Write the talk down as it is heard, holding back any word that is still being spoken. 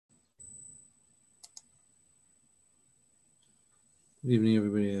Good evening,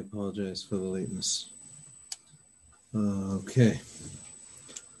 everybody. I apologize for the lateness. Okay.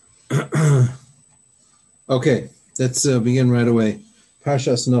 Okay, let's begin right away.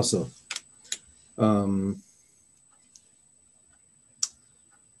 Parshas Noso. I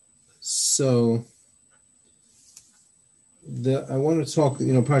want to talk,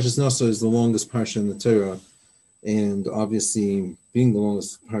 Parshas Noso is the longest parsha in the Torah, and obviously, being the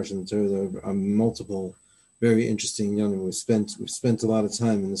longest parsha in the Torah, there are multiple very interesting young. We've spent a lot of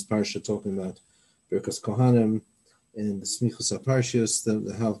time in this parsha talking about Birkas Kohanim and the Smichus HaParshios,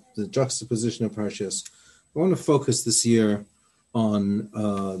 the juxtaposition of Parshios. I want to focus this year on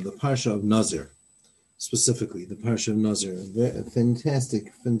the Parsha of Nazir, specifically the Parsha of Nazir. A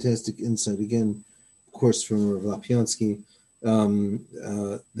fantastic insight, again, of course, from Rav Lapiansky,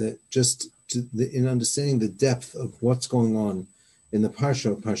 that just in understanding the depth of what's going on in the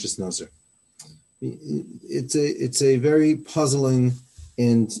Parsha of Parshas Nazir. It's a very puzzling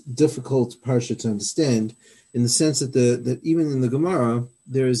and difficult Parsha to understand, in the sense that even in the Gemara,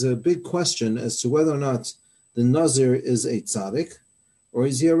 there is a big question as to whether or not the Nazir is a tzaddik, or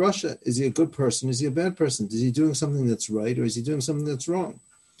is he a rasha? Is he a good person? Is he a bad person? Is he doing something that's right, or is he doing something that's wrong?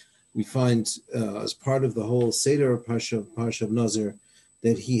 We find, as part of the whole Seder Parsha of Nazir,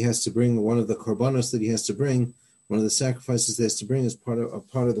 that he has to bring one of the korbanos that he has to bring, one of the sacrifices that he has to bring as part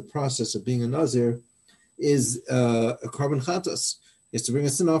of the process of being a Nazir, is a korban chatas. He has to bring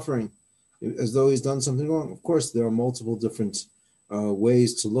us an offering, as though he's done something wrong. Of course, there are multiple different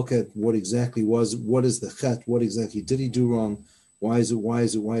ways to look at what is the chet, what exactly did he do wrong, why is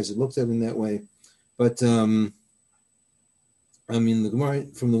it looked at in that way. But from the Gemara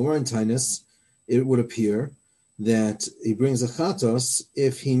in Tainus, it would appear that he brings a chatos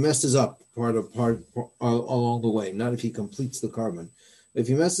if he messes up part along the way, not if he completes the korban. If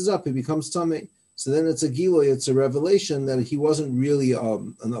he messes up, he becomes tamei. So then it's a giloy, it's a revelation that he wasn't really a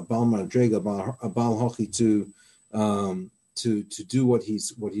Baal Madrega, a Baal Hochi to do what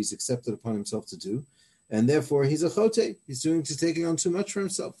he's accepted upon himself to do, and therefore he's a chote. He's taking on too much for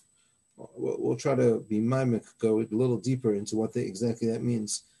himself. We'll try to be mimic, go a little deeper into what exactly that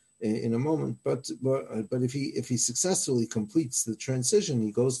means in a moment. But if he successfully completes the transition,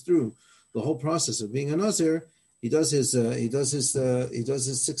 he goes through the whole process of being a Nazir. He does his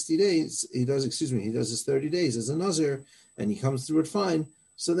 60 days. He does his 30 days as a Nazir, and he comes through it fine.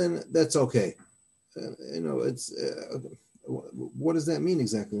 So then that's okay. What does that mean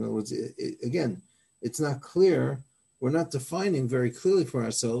exactly? In other words, again, it's not clear. We're not defining very clearly for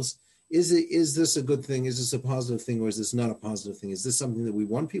ourselves. Is this a good thing? Is this a positive thing, or is this not a positive thing? Is this something that we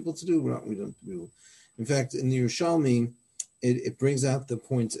want people to do, or we don't do? In fact, in the Yerushalmi, it brings out the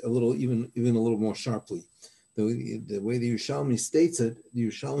point even a little more sharply. The way the Yerushalmi states it, the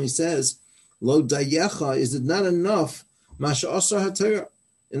Yerushalmi says, "Lo dayecha, is it not enough? Masha asar haTorah."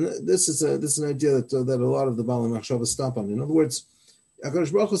 And this is an idea that a lot of the Baalei Machshava stop on. In other words,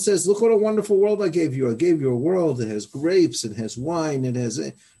 HaKadosh Baruch Hu says, "Look what a wonderful world I gave you. I gave you a world that has grapes, it has wine, it has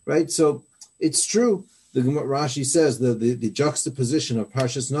right." So it's true. The Rashi says the juxtaposition of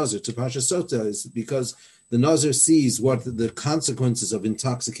Parshas Nazir to Parshas Sota is because the Nazir sees what the consequences of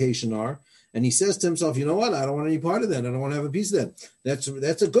intoxication are. And he says to himself, you know what? I don't want any part of that. I don't want to have a piece of that. That's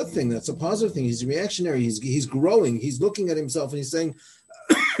a good thing. That's a positive thing. He's reactionary. He's growing. He's looking at himself and he's saying,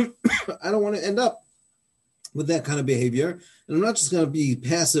 I don't want to end up with that kind of behavior. And I'm not just going to be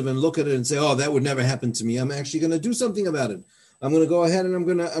passive and look at it and say, oh, that would never happen to me. I'm actually going to do something about it. I'm going to go ahead and I'm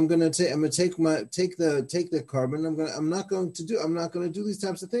going to take the korban. I'm not going to do these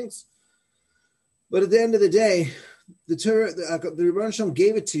types of things. But at the end of the day, the Torah, the Rebbeinu Shalom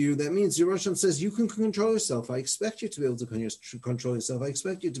gave it to you. That means the Rebbeinu Shalom says you can control yourself. I expect you to be able to control yourself. I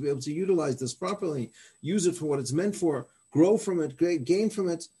expect you to be able to utilize this properly, use it for what it's meant for, grow from it, gain from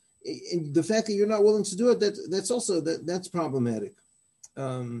it. And the fact that you're not willing to do it, that's problematic.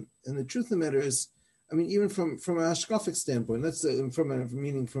 And the truth of the matter is, even from an ashkafic standpoint, that's from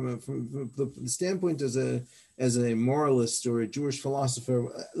the standpoint as a moralist or a Jewish philosopher.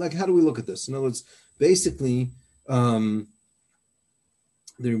 Like, how do we look at this? In other words, basically, the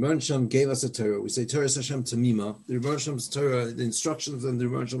Rebbeinu Shalom gave us a Torah. We say Torah Hashem Tamima. The Rebbeinu Shalom's Torah, the instructions that the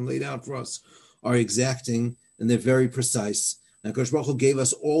Rebbeinu Shalom laid out for us are exacting and they're very precise. And HaKadosh Baruch Hu gave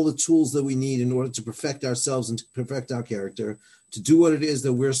us all the tools that we need in order to perfect ourselves and to perfect our character, to do what it is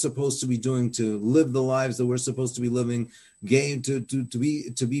that we're supposed to be doing, to live the lives that we're supposed to be living, to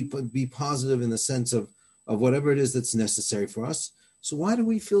be positive in the sense of whatever it is that's necessary for us. So why do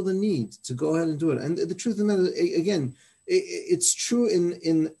we feel the need to go ahead and do it? And the truth of the matter, again, it's true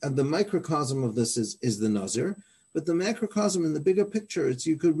in the microcosm of this is the Nazir, but the macrocosm in the bigger picture,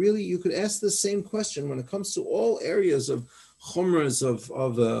 you could ask the same question when it comes to all areas of chumras of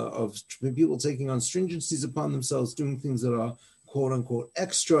people taking on stringencies upon themselves, doing things that are quote unquote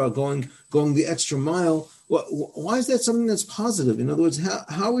extra, going the extra mile. Why is that something that's positive? In other words,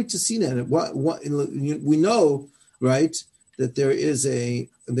 how are we to see that? We know, right, that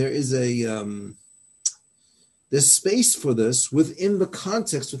there's space for this within the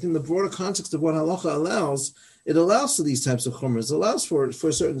broader context of what halacha allows. It allows for these types of chumras. It allows for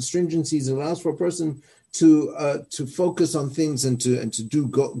certain stringencies. It allows for a person to focus on things and to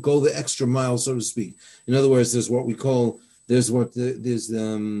go the extra mile, so to speak. In other words, there's what we call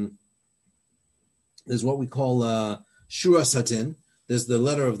shura satin. There's the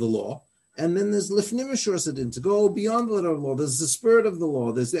letter of the law, and then there's lifnim shura satin, to go beyond the letter of the law. There's the spirit of the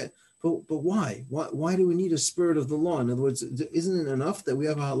law. There's that. But why? Why do we need a spirit of the law? In other words, isn't it enough that we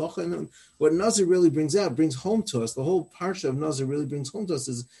have a halacha? And what Nazir really brings home to us, the whole parsha of Nazir really brings home to us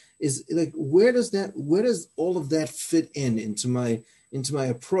is like, where does all of that fit into my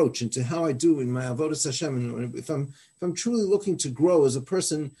approach, into how I do in my avodas Hashem? And if I'm truly looking to grow as a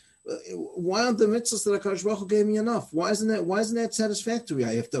person, why aren't the mitzvahs that HaKadosh Baruch Hu gave me enough? Why isn't that satisfactory?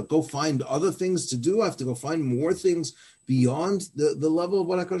 I have to go find other things to do. I have to go find more things beyond the level of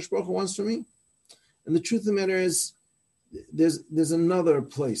what HaKadosh Baruch Hu wants from me. And the truth of the matter is, there's another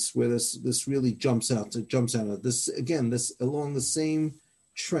place where this really jumps out. This along the same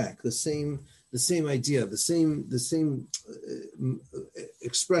track, the same idea, the same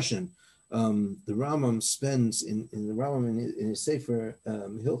expression. The Rambam spends in his Sefer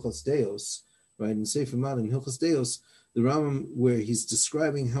Hilchos Deos, right, in Sefer Madan Hilchos Deos, the Rambam, where he's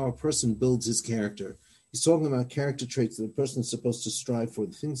describing how a person builds his character. He's talking about character traits that a person is supposed to strive for,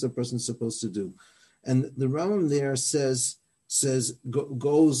 the things a person is supposed to do. And the Rambam there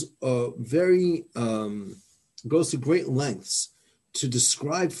goes to great lengths to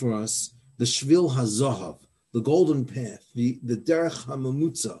describe for us the Shvil HaZahav, the golden path, the Derech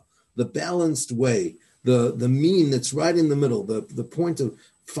HaMamutza, the balanced way, the mean that's right in the middle, the point of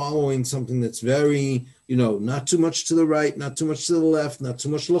following something that's very, not too much to the right, not too much to the left, not too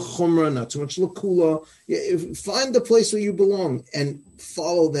much l'chumra, not too much l'kula. Find the place where you belong and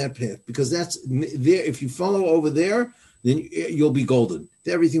follow that path, because that's there. If you follow over there, then you'll be golden.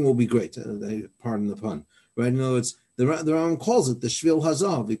 Everything will be great. Pardon the pun, right? In other words, the Rambam calls it the Shvil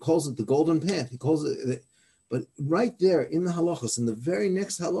Hazav. He calls it the golden path. He calls it, but right there in the halachas, in the very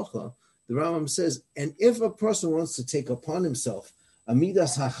next halacha, the Rambam says, and if a person wants to take upon himself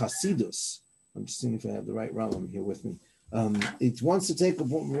Amidas HaChasidus, I'm just seeing if I have the right Rambam here with me. It wants to take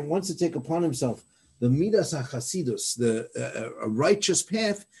upon himself the Midas HaChasidus, a righteous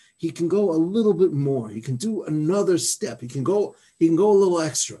path. He can go a little bit more. He can do another step. He can go a little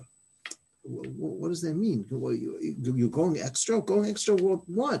extra. What does that mean? You're going extra? Going extra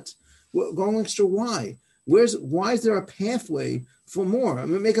what? Going extra why? Why is there a pathway for more? I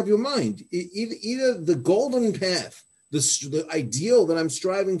mean, make up your mind. Either the golden path, the ideal that I'm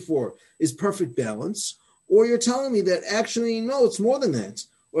striving for, is perfect balance, or you're telling me that actually, no, it's more than that,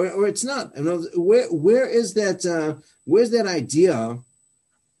 or it's not. And where is that? Where's that idea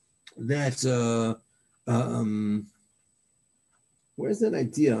that? Where's that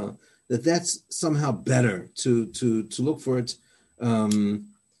idea that that's somehow better to look for it?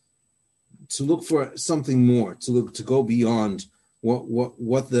 To look for something more, to go beyond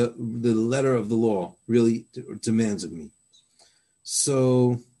what the letter of the law really demands of me.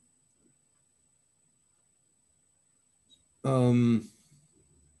 So, and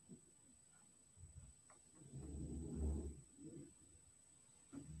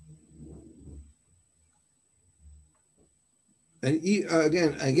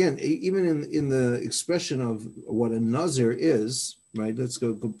again, even in the expression of what a nazir is, right? Let's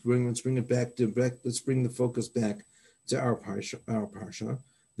bring it back. Let's bring the focus back to our parsha.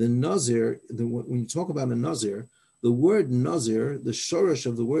 The nazir. When you talk about a nazir, the word nazir, the shorish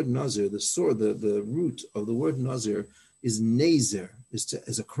of the word nazir, the root of the word nazir is nazer,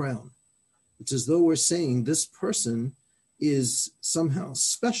 is a crown. It's as though we're saying this person is somehow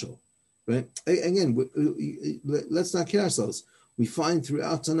special, right? Again, let's not kid ourselves. We find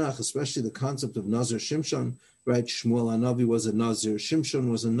throughout Tanakh, especially the concept of Nazir Shimshon, right? Shmuel Hanavi was a Nazir, Shimshon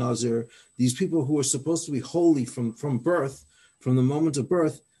was a Nazir. These people who are supposed to be holy from birth, from the moment of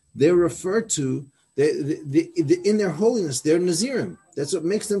birth, they're referred to, in their holiness, they're Nazirim. That's what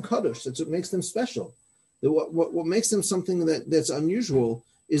makes them Kaddish. That's what makes them special. What makes them something that's unusual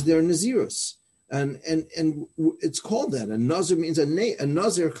is their Nazirus. And it's called that. A Nazir means a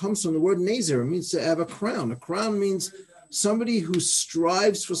Nazir comes from the word Nazir. It means to have a crown. A crown means somebody who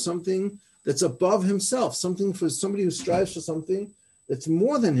strives for something that's above himself, somebody who strives for something that's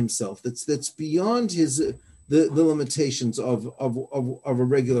more than himself, that's beyond the limitations of a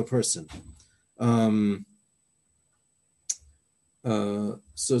regular person.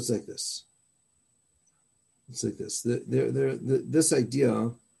 So it's like this. This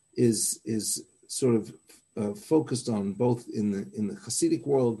idea is sort of focused on both in the Hasidic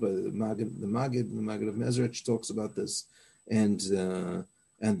world, but the Maggid of Mezrich talks about this, and the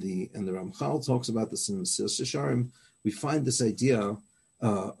Ramchal talks about this in Mesilas Yesharim. We find this idea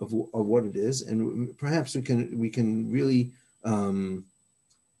of what it is, and perhaps we can really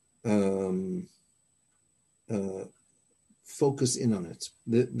focus in on it.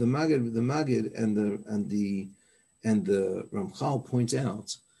 The Maggid and the Ramchal point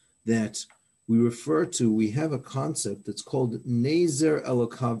out that we have a concept that's called Nezer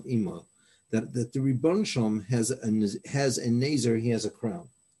Elokav Ima, that the Ribbon Shalom has a Nezer, he has a crown.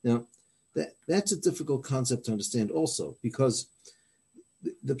 Now, that's a difficult concept to understand also, because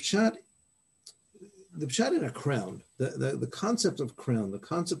the pshat in a crown, the concept of crown, the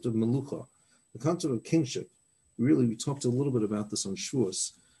concept of melucha, the concept of kingship, really, we talked a little bit about this on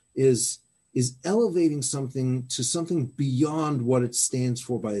Shavuos, is elevating something to something beyond what it stands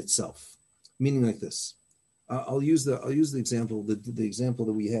for by itself. Meaning like this. I'll use the example, the example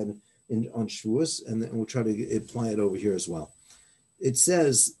that we had on Shavuos, and then we'll try to apply it over here as well. It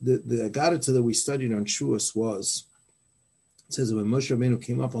says the Agadata that we studied on Shavuos it says that when Moshe Rabbeinu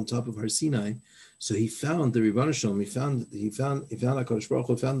came up on top of Har Sinai, so he found the Ribbon Shalom, he found HaKadosh Baruch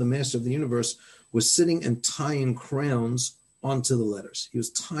Hu, found the Master of the Universe was sitting and tying crowns onto the letters. He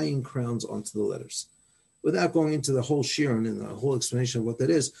was tying crowns onto the letters, without going into the whole shirin and the whole explanation of what that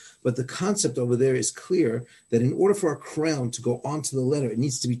is. But the concept over there is clear that in order for a crown to go onto the letter, it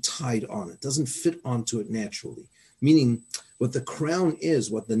needs to be tied on. It doesn't fit onto it naturally. Meaning, what the crown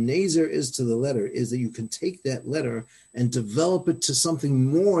is, what the Nezer is to the letter, is that you can take that letter and develop it to something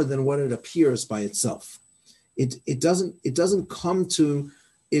more than what it appears by itself. It doesn't come to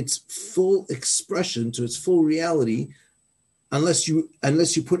its full expression, to its full reality, unless you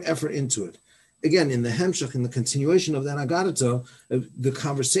put effort into it. Again, in the Hemshach, in the continuation of that Agadata, the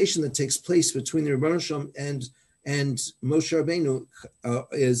conversation that takes place between the Ribbon Shalom and Moshe Rabbeinu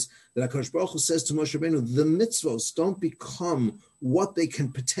is that HaKadosh Baruch Hu says to Moshe Rabbeinu, the mitzvos don't become what they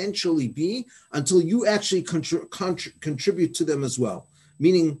can potentially be until you actually contribute to them as well.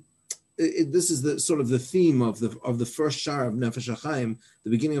 Meaning, this is the sort of the theme of the first shar of Nefesh HaChaim,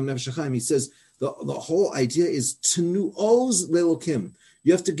 the beginning of Nefesh HaChaim. He says the whole idea is tenu oz lelokim.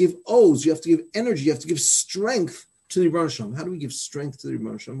 You have to give oz, you have to give energy, you have to give strength to the Ribbon Shalom. How do we give strength to the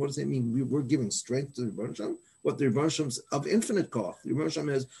Ribbon Shalom? What does that mean? We're giving strength to the Ribbon Shalom? What the Ribbon Shalom is of infinite koach. The Ribbon Shalom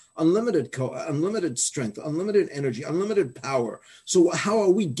has unlimited koach, unlimited strength, unlimited energy, unlimited power. So how are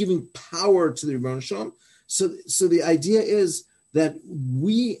we giving power to the Ribbon Shalom? So the idea is that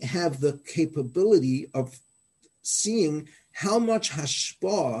we have the capability of seeing how much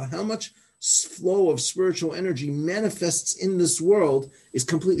hashpah, how much flow of spiritual energy manifests in this world is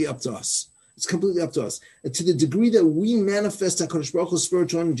completely up to us. It's completely up to us. And to the degree that we manifest HaKadosh Baruch Hu's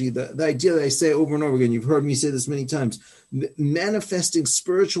spiritual energy, the idea that I say over and over again, you've heard me say this many times, manifesting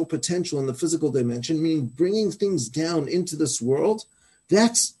spiritual potential in the physical dimension, meaning bringing things down into this world,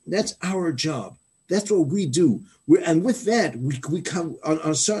 that's our job. That's what we do. And with that, we come on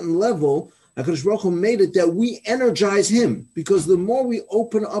a certain level. HaKadosh Baruch Hu made it that we energize him, because the more we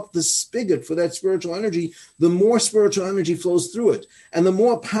open up the spigot for that spiritual energy, the more spiritual energy flows through it, and the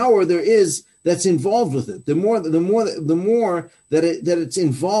more power there is that's involved with it. The more that it's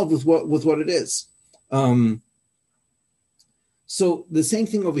involved with what it is. So the same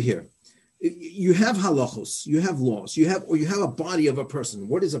thing over here. You have halachos, you have laws, you have a body of a person.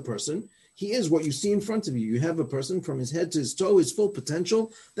 What is a person? He is what you see in front of you. You have a person from his head to his toe, his full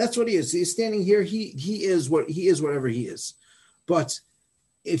potential. That's what he is. He's standing here. He is whatever he is. But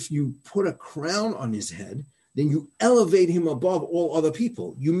if you put a crown on his head, then you elevate him above all other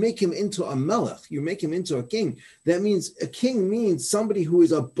people. You make him into a melech. You make him into a king. That means a king means somebody who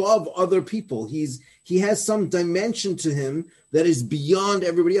is above other people. He has some dimension to him that is beyond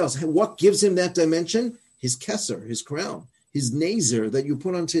everybody else. What gives him that dimension? His keser, his crown. His nazer that you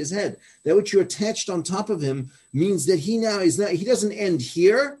put onto his head, that which you attached on top of him, means that he doesn't end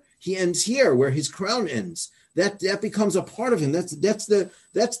here, he ends here where his crown ends. That becomes a part of him. That's the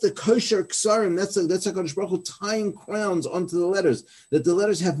kosher ksarim. That's HaKadosh Baruch Hu tying crowns onto the letters, that the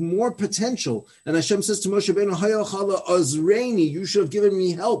letters have more potential. And Hashem says to Moshe Rabbeinu, Hayachala Azreini, you should have given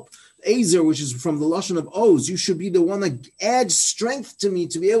me help. Ezer, which is from the lashon of Oz, you should be the one that adds strength to me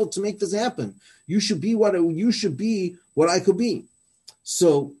to be able to make this happen. You should be what I could be.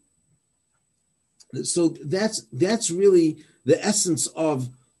 So that's really the essence of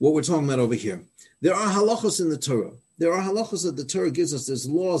what we're talking about over here. There are halachos in the Torah. There are halachos that the Torah gives us. There's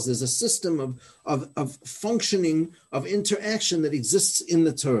laws. There's a system of functioning, of interaction that exists in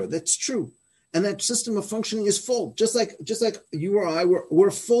the Torah. That's true. And that system of functioning is full. Just like you or I,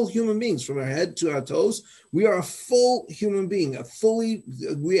 we're full human beings from our head to our toes. We are a full human being.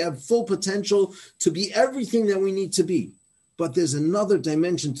 We have full potential to be everything that we need to be. But there's another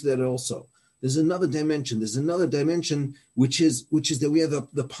dimension to that also. There's another dimension which is that we have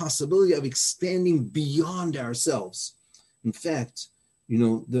the possibility of expanding beyond ourselves. In fact,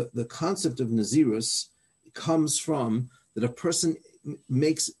 the concept of Nazirus comes from that a person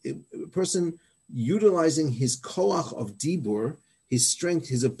utilizing his koach of dibur, his strength,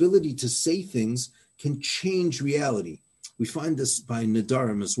 his ability to say things, can change reality. We find this by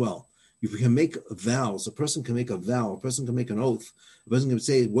Nadarim as well. If we can make vows, a person can make a vow, a person can make an oath, a person can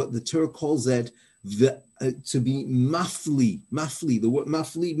say what the Torah calls that to be mafli. Mafli. The word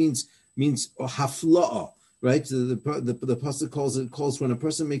mafli means hafla'ah, right? The pasuk calls when a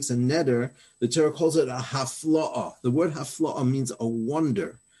person makes a neder, the Torah calls it a hafla'ah. The word hafla'ah means a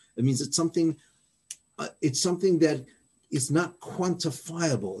wonder. It means it's something that is not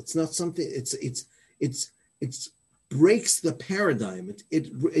quantifiable. It's not something. It's breaks the paradigm.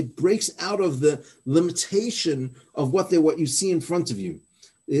 It breaks out of the limitation of what you see in front of you.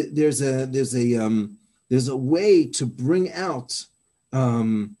 There's a way to bring out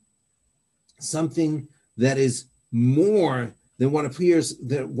something that is more than what appears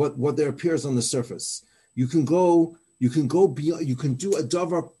what there appears on the surface. You can go beyond. You can do a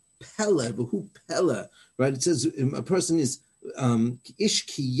davar pele, v'hu pele, right? It says a person is ish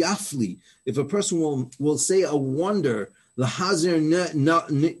ki yafli. If a person will say a wonder, l'hazer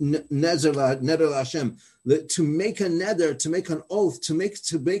neder Hashem, to make a neder, to make an oath, to make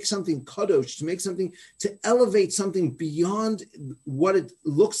something kadosh, to elevate something beyond what it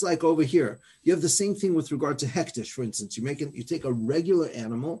looks like over here. You have the same thing with regard to hektish, for instance. You take a regular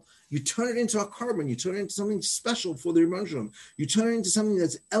animal, you turn it into a carbon, you turn it into something special for the Rebbeinu Shalom. You turn it into something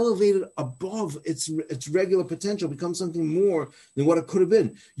that's elevated above its regular potential, becomes something more than what it could have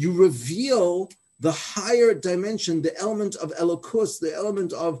been. You reveal the higher dimension, the element of Elokus, the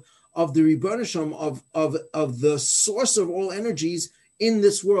element of the Rebbeinu Shalom, of the source of all energies in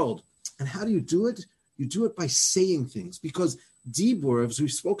this world. And how do you do it? You do it by saying things, because Dibur, as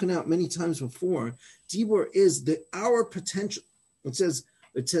we've spoken out many times before, Dibur is our potential. It says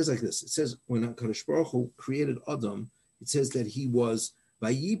like this. It says when HaKadosh Baruch Hu created Adam, it says that he was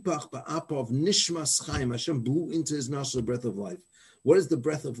Vayipach ba'apav nishmas chaim. Hashem blew into his nostril the breath of life. What is the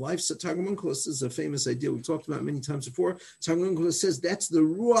breath of life? So Targum Onkelos is a famous idea we've talked about many times before. Targum Onkelos says that's the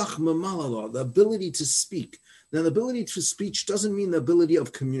ruach mamalalah, the ability to speak. Now, the ability to speech doesn't mean the ability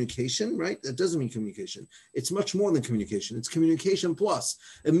of communication, right? That doesn't mean communication. It's much more than communication. It's communication plus.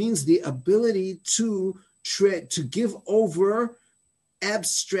 It means the ability to give over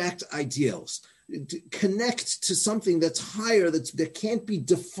abstract ideals, to connect to something that's higher, that can't be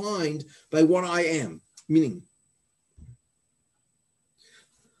defined by what I am. Meaning,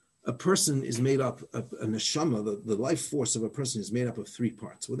 a person is made up of a neshama, the life force of a person is made up of three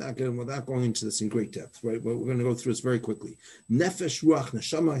parts. Without going into this in great depth, right? We're going to go through this very quickly. Nefesh, ruach,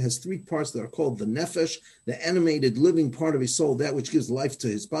 neshama has three parts that are called the nefesh, the animated, living part of his soul, that which gives life to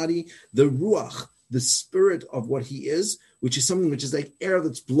his body. The ruach, the spirit of what he is, which is something which is like air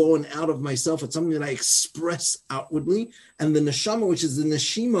that's blowing out of myself. It's something that I express outwardly. And the neshama, which is the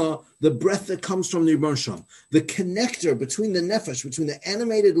neshima, the breath that comes from the Rebbeinu Shalom. The connector between the nefesh, between the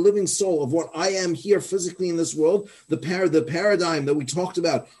animated living soul of what I am here physically in this world, the paradigm that we talked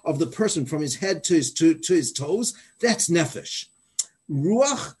about of the person from his head to his toes, that's nefesh.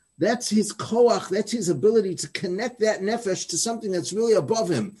 Ruach, that's his koach, that's his ability to connect that nefesh to something that's really above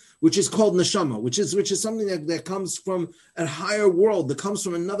him, which is called neshama, which is something that comes from a higher world, that comes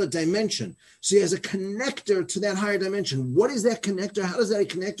from another dimension. So he has a connector to that higher dimension. What is that connector? How does that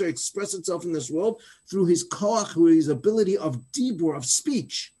connector express itself in this world? Through his koach, through his ability of dibur, of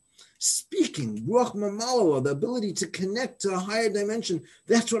speech. Speaking, ruach mamalo, the ability to connect to a higher dimension.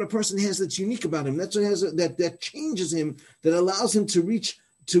 That's what a person has that's unique about him. That's what has that changes him, that allows him to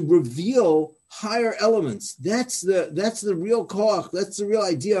reveal higher elements. That's the real koach. That's the real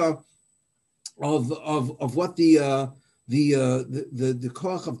idea of what the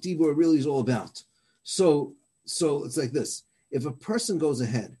koach of dibur really is all about. So it's like this: if a person goes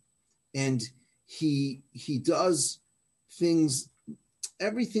ahead and he does things,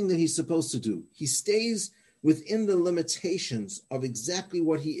 everything that he's supposed to do, he stays within the limitations of exactly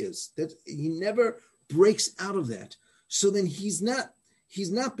what he is. That he never breaks out of that. So then he's not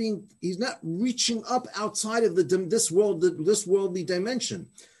reaching up outside of this worldly dimension.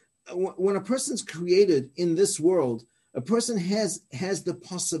 when a person's created in this world, a person has the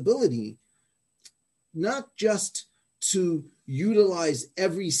possibility not just to utilize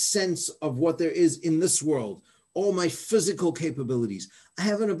every sense of what there is in this world, all my physical capabilities. I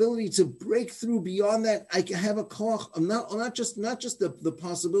have an ability to break through beyond that. I can have a koach. I'm not just the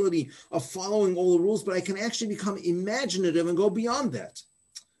possibility of following all the rules, but I can actually become imaginative and go beyond that.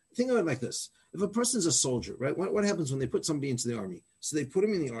 Think of it like this. If a person's a soldier, right? What happens when they put somebody into the army? So they put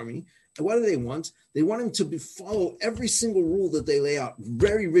him in the army, and what do they want? They want him to follow every single rule that they lay out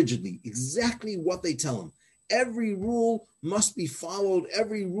very rigidly, exactly what they tell him. Every rule must be followed.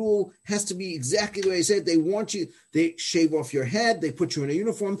 Every rule has to be exactly the way I said. They want you, they shave off your head, they put you in a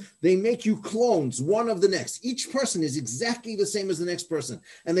uniform, they make you clones, one of the next. Each person is exactly the same as the next person,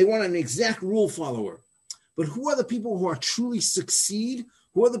 and they want an exact rule follower. But who are the people who are truly succeed?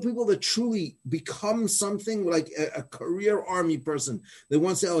 Who are the people that truly become something like a career army person that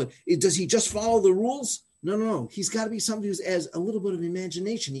wants to, does he just follow the rules? No. He's got to be somebody who has a little bit of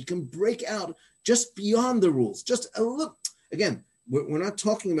imagination. He can break out just beyond the rules. Just a little. Again, we're not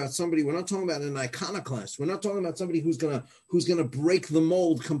talking about somebody. We're not talking about an iconoclast. We're not talking about somebody who's gonna break the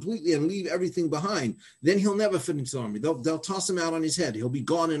mold completely and leave everything behind. Then he'll never fit into the army. They'll toss him out on his head. He'll be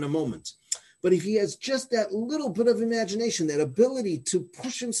gone in a moment. But if he has just that little bit of imagination, that ability to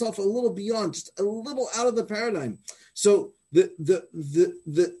push himself a little beyond, just a little out of the paradigm. So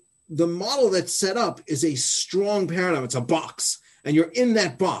the model that's set up is a strong paradigm. It's a box, and you're in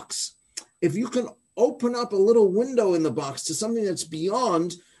that box. If you can open up a little window in the box to something that's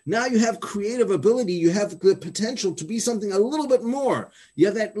beyond, now you have creative ability. You have the potential to be something a little bit more. You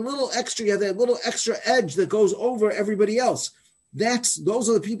have that little extra edge that goes over everybody else. Those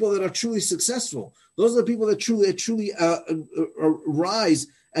are the people that are truly successful. Those are the people that truly rise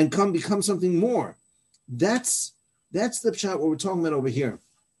and become something more. That's the shot what we're talking about over here.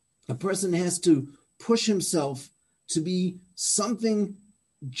 A person has to push himself to be something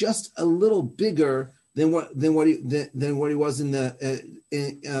just a little bigger than what he was in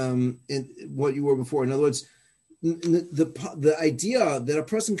what you were before. In other words, the idea that a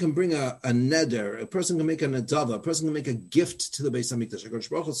person can bring a neder, a person can make a nadava, a person can make a gift to the Beis Hamikdash. HaKadosh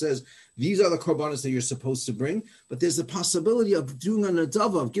Baruch Hu says these are the korbanos that you're supposed to bring, but there's the possibility of doing a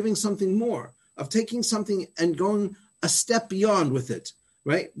nadava, of giving something more, of taking something and going a step beyond with it.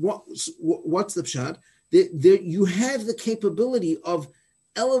 Right? What's the pshat? You have the capability of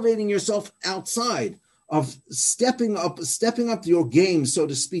elevating yourself outside, of stepping up your game, so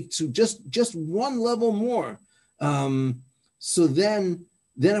to speak, to just one level more. So then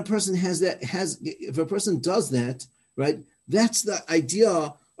a person if a person does that, right, that's the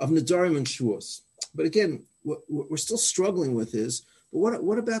idea of Nadarim and Shuos. But again, what we're still struggling with is,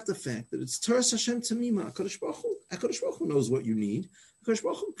 what about the fact that it's Teres Hashem Tamima? HaKadosh Baruch Hu knows what you need. HaKadosh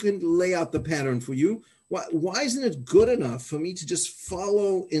Baruch Hu can lay out the pattern for you. Why isn't it good enough for me to just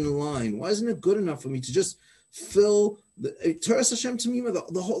follow in line? Why isn't it good enough for me to just fill the Teres Hashem Tamima?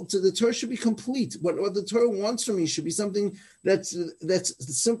 The Torah should be complete. What the Torah wants from me should be something that's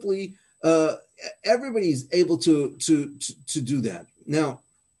simply everybody's able to do that. Now,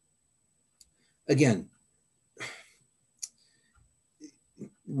 again,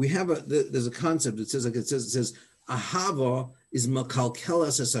 we have there's a concept that says ahava is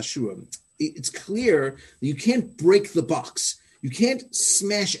makalkelas es ashura. It's clear that you can't break the box. You can't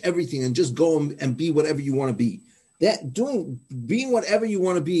smash everything and just go and be whatever you want to be. Being whatever you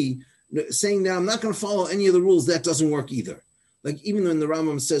want to be, saying now I'm not going to follow any of the rules, that doesn't work either. Like even when the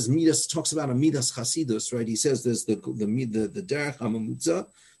Rambam says Midas, talks about a Midas Chasidus, right? He says there's the Derech HaMamutza,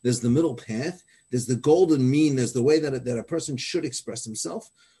 there's the middle path, there's the golden mean, there's the way that a person should express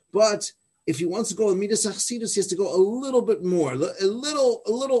himself. But if he wants to go with Midas Chasidus, he has to go a little bit more, a little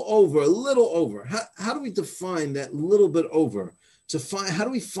over. How do we define that little bit over? How do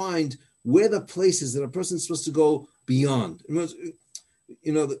we find where the places that a person is supposed to go beyond? There's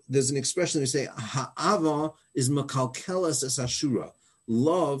an expression they say, ha'ava is makalkelas es ashura.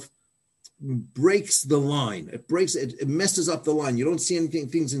 Love breaks the line. It messes up the line. You don't see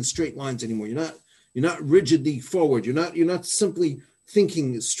things in straight lines anymore. You're not rigidly forward. You're not simply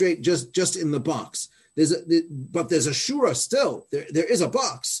thinking straight, just in the box. But there's a shura still. There is a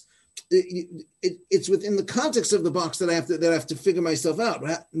box. It's within the context of the box that I have to figure myself out.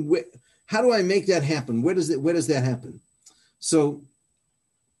 How do I make that happen? Where does that happen? So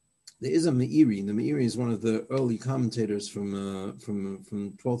there is a Meiri. The Meiri is one of the early commentators from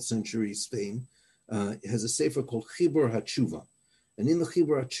 12th century Spain. It has a sefer called Chibur HaTshuva, and in the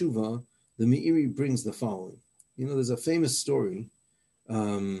Chibur HaTshuva, the Meiri brings the following. There's a famous story.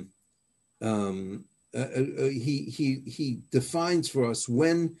 He defines for us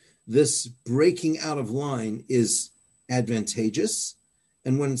when this breaking out of line is advantageous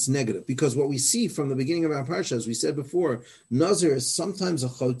and when it's negative. Because what we see from the beginning of our parsha, as we said before, Nazir is sometimes a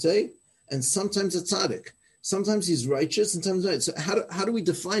chote and sometimes a tzaddik. Sometimes he's righteous, and sometimes not. So how do we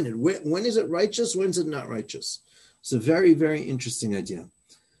define it? When is it righteous? When is it not righteous? It's a very, very interesting idea.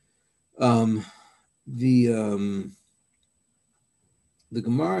 The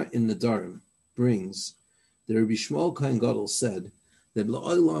Gemara in Nedarim brings that Rabbi Shmuel Kohen Gadol said that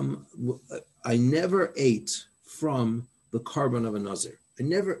La'olam, I never ate from the carbon of a Nazir. I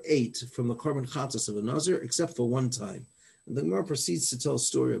never ate from the carbon chatas of a Nazir except for one time. And the Gemara proceeds to tell a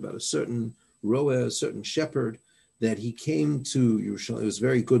story about a certain roeh, a certain shepherd, that he came to Yerushalayim. It was a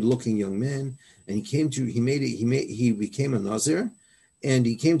very good-looking young man, and he became a Nazir, and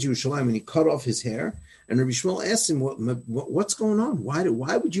he came to Yerushalayim and he cut off his hair. And Rabbi Shmuel asked him, "What's going on?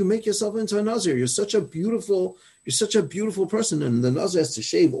 Why would you make yourself into a Nazir? You're such a beautiful person." And the Nazir has to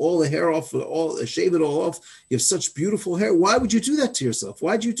shave all the hair off, shave it all off. You have such beautiful hair. Why would you do that to yourself?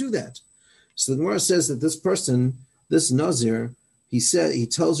 Why'd you do that? So the Gemara says that this person, this Nazir, he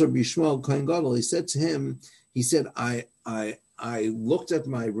tells Rabbi Shmuel Kohen Gadol, he said to him, I looked at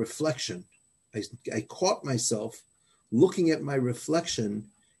my reflection. I caught myself looking at my reflection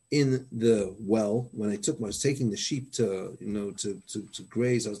in the well when I was taking the sheep to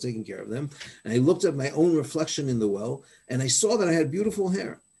graze. I was taking care of them, and I looked at my own reflection in the well, and I saw that I had beautiful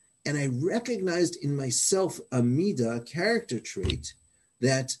hair, and I recognized in myself a midah, character trait,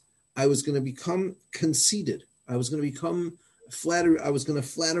 that I was going to become conceited. I was going to become flatter. I was going to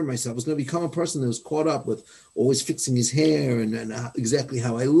flatter myself. I was going to become a person that was caught up with always fixing his hair and exactly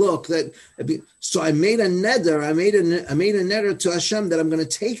how I look. So I made a neder. I made a neder to Hashem that I'm going to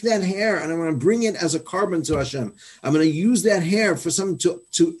take that hair and I'm going to bring it as a carbon to Hashem. I'm going to use that hair for something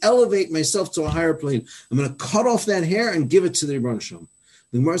to elevate myself to a higher plane. I'm going to cut off that hair and give it to the Rebbeinu Shalom.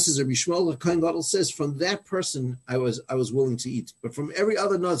 The Gemara says, Rabbi Shmuel Kohen Gadol says, from that person I was willing to eat, but from every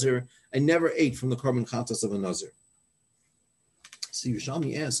other Nazir I never ate from the carbon chatas of a Nazir. So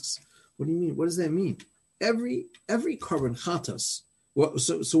Yerushalmi asks, what do you mean? What does that mean? Every carbon chatas.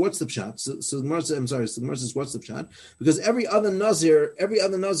 So what's the pshat? So the Gemara says, So the Gemara says, what's the pshat? Because every other nazir,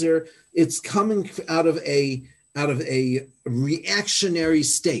 it's coming out of a reactionary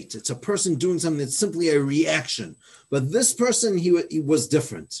state. It's a person doing something that's simply a reaction. But this person, he was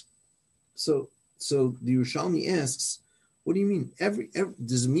different. So the Yerushalmi asks, what do you mean?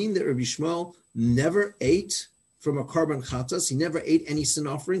 Does it mean that Rabbi Shmuel never ate from a carbon chatas? He never ate any sin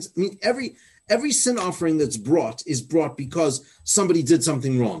offerings? I mean, every sin offering that's brought is brought because somebody did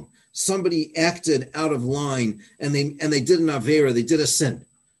something wrong. Somebody acted out of line and they did an avera, they did a sin.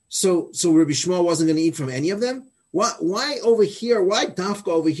 So Rabbi Shmuel wasn't going to eat from any of them? Why over here, why dafka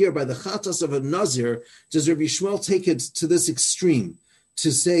over here by the chatas of a Nazir does Rabbi Shmuel take it to this extreme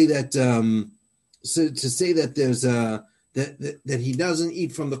to say that there's that he doesn't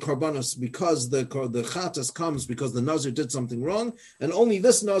eat from the karbanos because the chatas comes because the Nazir did something wrong, and only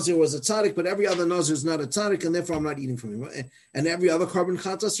this Nazir was a tzaddik, but every other Nazir is not a tzaddik, and therefore I'm not eating from him. And every other carbon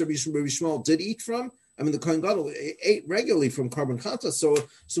chatas Rabbi Shmuel did eat from. I mean, the Kohen Gadol ate regularly from carbon chatas.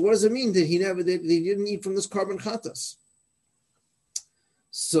 So what does it mean that he didn't eat from this carbon chatas?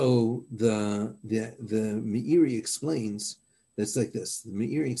 So the Meiri explains that's like this. The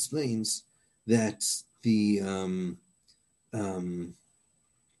Meiri explains that the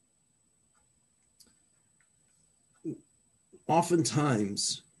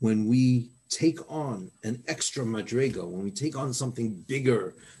oftentimes when we take on an extra madrega, when we take on something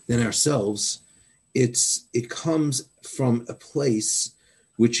bigger than ourselves, it comes from a place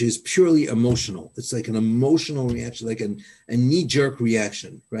which is purely emotional. It's like an emotional reaction, like a knee-jerk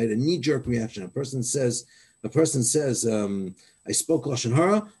reaction, right? A knee-jerk reaction. A person says, I spoke lashon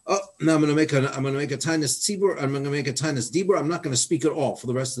hara. Oh, now I'm going to make a tainus tzibur. I'm going to make a tainus dibur. I'm not going to speak at all for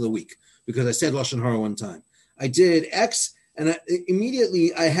the rest of the week because I said lashon hara one time. I did X, and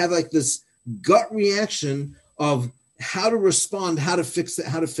immediately I have like this gut reaction of how to respond, how to fix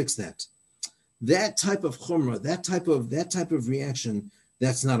that. That type of chumrah, that type of reaction,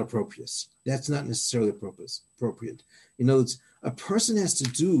 that's not appropriate. That's not necessarily appropriate. You know, what a person has to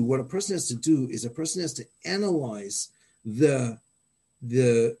do is a person has to analyze the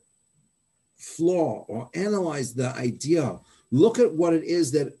flaw or analyze the idea. Look at what it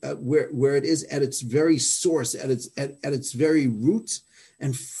is that where it is at its very source, at its very root,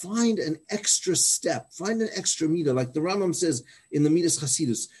 and find an extra step, find an extra midah. Like the Rambam says in the Midas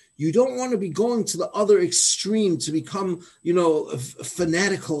Chasidus, you don't want to be going to the other extreme to become,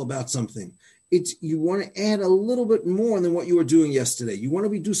 fanatical about something. You want to add a little bit more than what you were doing yesterday. You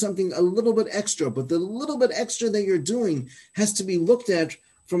want to do something a little bit extra, but the little bit extra that you're doing has to be looked at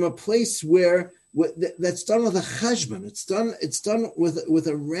from a place where that's done with a cheshbon. It's done with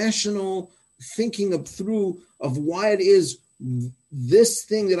a rational thinking through of why it is this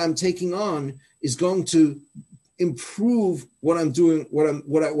thing that I'm taking on is going to improve what I'm doing, what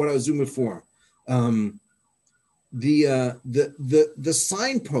I was doing before. The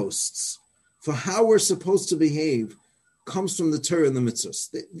signposts for how we're supposed to behave comes from the Torah and the mitzvahs.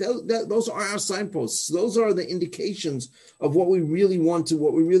 Those are our signposts. Those are the indications of what we really want to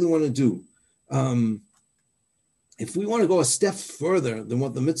do. If we want to go a step further than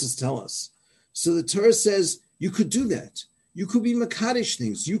what the mitzvahs tell us, so the Torah says you could do that. You could be makadosh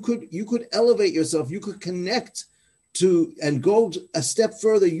things. You could elevate yourself. You could connect to and go a step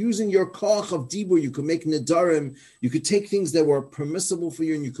further using your koach of dibur. You could make nedarim. You could take things that were permissible for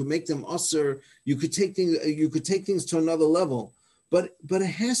you and you could make them asur. You could take things to another level. But it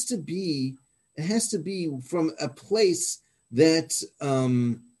has to be from a place that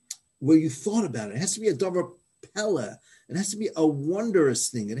where you thought about it. It has to be a davar pella. It has to be a wondrous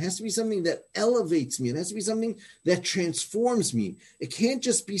thing. It has to be something that elevates me. It has to be something that transforms me. It can't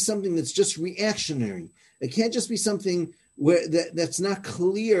just be something that's just reactionary. It can't just be something where that's not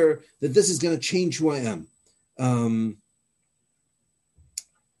clear that this is going to change who I am.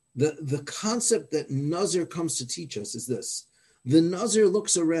 The concept that Nazir comes to teach us is this. The Nazir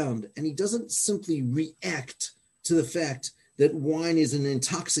looks around and he doesn't simply react to the fact that wine is an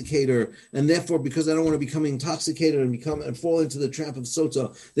intoxicator, and therefore, because I don't want to become intoxicated and fall into the trap of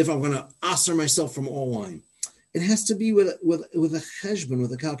sota, therefore I'm going to asr myself from all wine. It has to be with a cheshbon,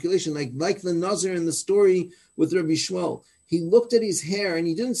 with a calculation, like the Nazir in the story with Rabbi Shmuel. He looked at his hair and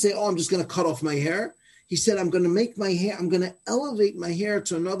he didn't say, "Oh, I'm just going to cut off my hair." He said, "I'm going to make my hair. I'm going to elevate my hair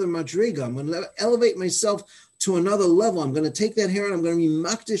to another madriga. I'm going to elevate myself to another level. I'm going to take that hair and I'm going to be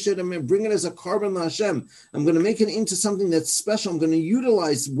makdish it. I'm going to bring it as a carbon LaHashem. I'm going to make it into something that's special. I'm going to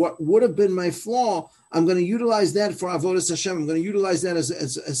utilize what would have been my flaw. I'm going to utilize that for avodas Hashem. I'm going to utilize that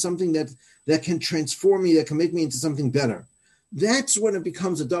as something that can transform me, that can make me into something better." That's when it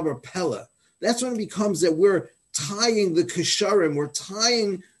becomes a davar pella. That's when it becomes that we're tying the kasharim, we're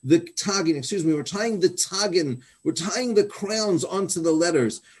tying the tagin, we're tying the tagin, we're tying the crowns onto the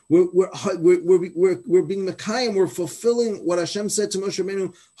letters. We're being Mekayim, we're fulfilling what Hashem said to Moshe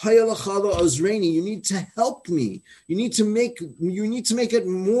Rabbeinu, Haya l'chalo ozreini, you need to help me. You need to make it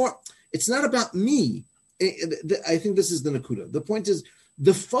more. It's not about me. I think this is the nakuda. The point is,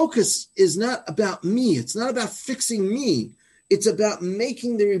 the focus is not about me. It's not about fixing me. It's about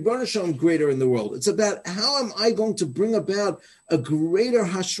making the Ribbono Shel Olam greater in the world. It's about how am I going to bring about a greater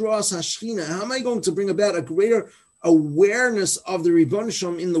hashras hashchina? How am I going to bring about a greater awareness of the Ribbono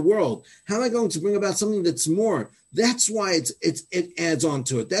Shel Olam in the world? How am I going to bring about something that's more? That's why it adds on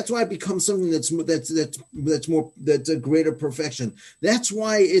to it. That's why it becomes something that's a greater perfection. That's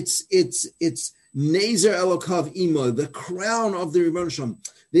why it's Nezer Elokav Imo, the crown of the Ribbono Shel Olam.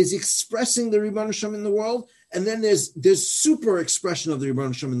 There's expressing the Ribbono Shel Olam in the world, and then there's super expression of the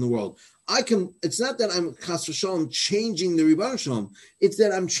Ribbono Shel Olam in the world. It's not that I'm chas v'shalom changing the Ribbono Shel Olam. It's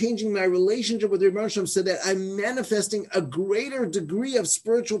that I'm changing my relationship with the Ribbono Shel Olam so that I'm manifesting a greater degree of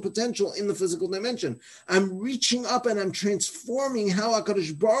spiritual potential in the physical dimension. I'm reaching up and I'm transforming how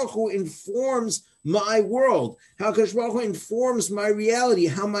HaKadosh Baruch Hu informs my world, how HaKadosh Baruch Hu informs my reality,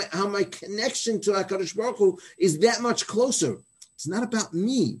 how my connection to HaKadosh Baruch Hu is that much closer. It's not about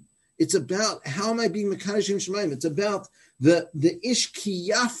me. It's about how am I being Mekadosh Shemayim. It's about the ish ki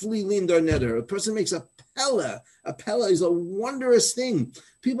yafli lindar neder. A person makes a pella. A pella is a wondrous thing.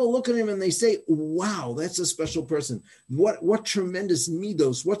 People look at him and they say, "Wow, that's a special person. What tremendous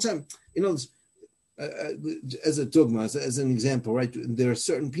midos. As a dogma, as an example, right? There are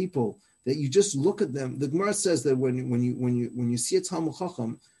certain people that you just look at them. The Gemara says that when you see a Talmud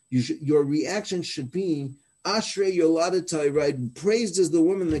Chacham, your reaction should be Ashrei Yoladatai, right? Praised is the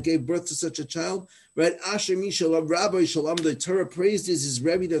woman that gave birth to such a child, right? Ashrei Mishalam Rabbi Shalom, the Torah praised is his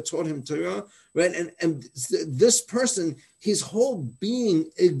Rebbe that taught him Torah, right? And this person, his whole being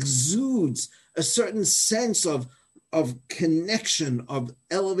exudes a certain sense of connection, of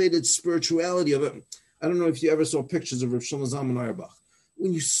elevated spirituality. Of it. I don't know if you ever saw pictures of Reb Shlomo Zalman Auerbach.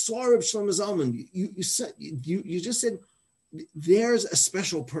 When you saw Reb Shlomo Zalman, you just said, "There's a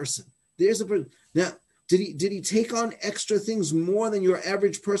special person. There's a person." Now, did he take on extra things more than your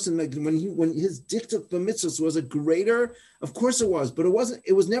average person? Like when his diktuk b'mitzvos was a greater, of course it was, but it wasn't.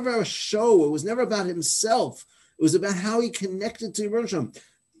 It was never a show. It was never about himself. It was about how he connected to Ribbono Shel Olam.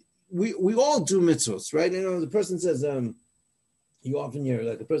 We all do mitzvos, right? The person says, You often hear,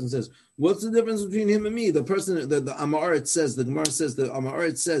 like a person says, what's the difference between him and me? The person, the Amorit says, the Gemara says, the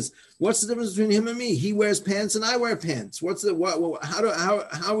Amorit says, what's the difference between him and me? He wears pants and I wear pants. What's the,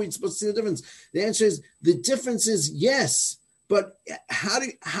 how are we supposed to see the difference? The answer is, the difference is yes, but how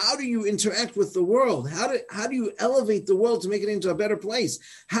do you interact with the world? How do you elevate the world to make it into a better place?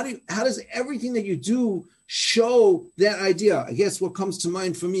 How does everything that you do show that idea? I guess what comes to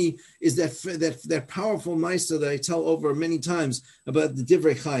mind for me is that powerful meister that I tell over many times about the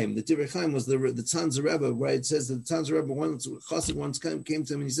Divrei Chaim. The Divrei Chaim was the Tzanzer Rebbe, right? It says that the Tzanzer Rebbe once came to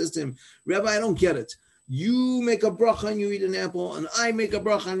him and he says to him, Rebbe, I don't get it. You make a bracha and you eat an apple, and I make a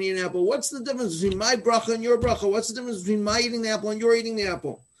bracha and eat an apple. What's the difference between my bracha and your bracha? What's the difference between my eating the apple and your eating the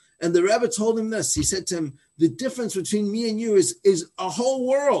apple? And the Rebbe told him this. He said to him, the difference between me and you is a whole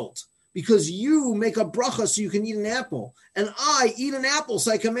world. Because you make a bracha so you can eat an apple, and I eat an apple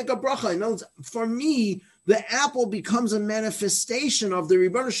so I can make a bracha. In other words, for me, the apple becomes a manifestation of the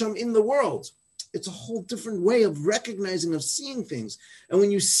Rebbeinu Shalom in the world. It's a whole different way of recognizing, of seeing things. And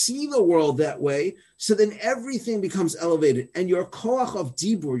when you see the world that way, so then everything becomes elevated. And your koach of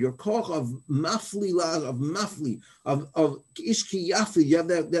dibur, your koach of mafli, of ishki yafli, you have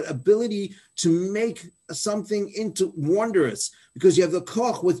that ability to make something into wondrous, because you have the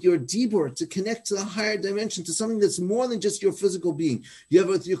koach with your dibur to connect to the higher dimension, to something that's more than just your physical being. You have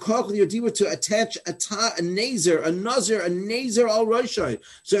with your koach with your dibur to attach a nazir al roshai,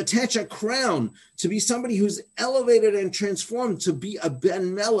 so attach a crown to be somebody who's elevated and transformed, to be a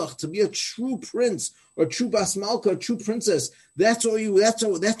ben melech, to be a true prince or true bas malka, a true princess. That's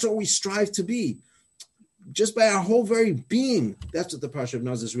what we strive to be. Just by our whole very being. That's what the Parsha of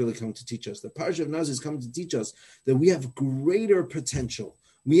Nazir is really coming to teach us. The Parsha of Nazir is coming to teach us that we have greater potential.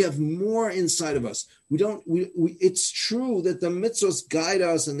 We have more inside of us. It's true that the mitzvahs guide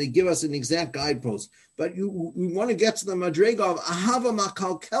us and they give us an exact guidepost, but we want to get to the madrega of ahava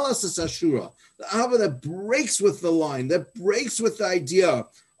makalkelas asashura, the ahava that breaks with the line, that breaks with the idea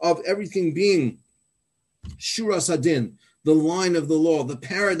of everything being shura sadin, the line of the law, the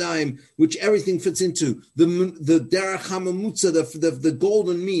paradigm which everything fits into, the derech hamamutza, the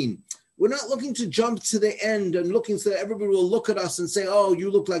golden mean. We're not looking to jump to the end and looking so that everybody will look at us and say, oh, you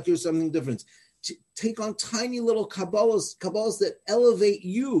look like you're something different. Take on tiny little kabbalas that elevate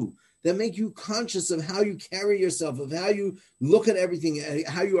you, that make you conscious of how you carry yourself, of how you look at everything,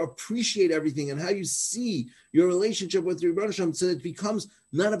 how you appreciate everything, and how you see your relationship with the Rebbeinu Shalom, so that it becomes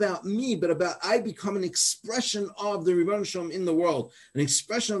not about me, but about I become an expression of the Rebbeinu Shalom in the world, an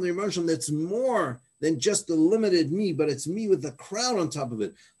expression of the Rebbeinu Shalom that's more than just the limited me, but it's me with the crown on top of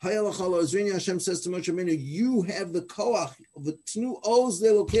it. Hashem says to Moshe Rabbeinu, you have the koach, the tnu oz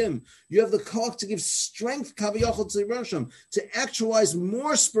lelokim. You have the koach to give strength, kaviyachol, to the Rebbeinu Shalom, to actualize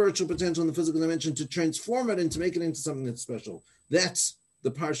more spiritual potential in the physical dimension, to transform it and to make it into something that's special. That's the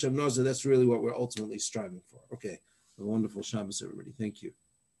Parsha of Nazir. That's really what we're ultimately striving for. Okay, a wonderful Shabbos, everybody. Thank you.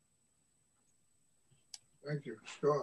 Thank you. Sure.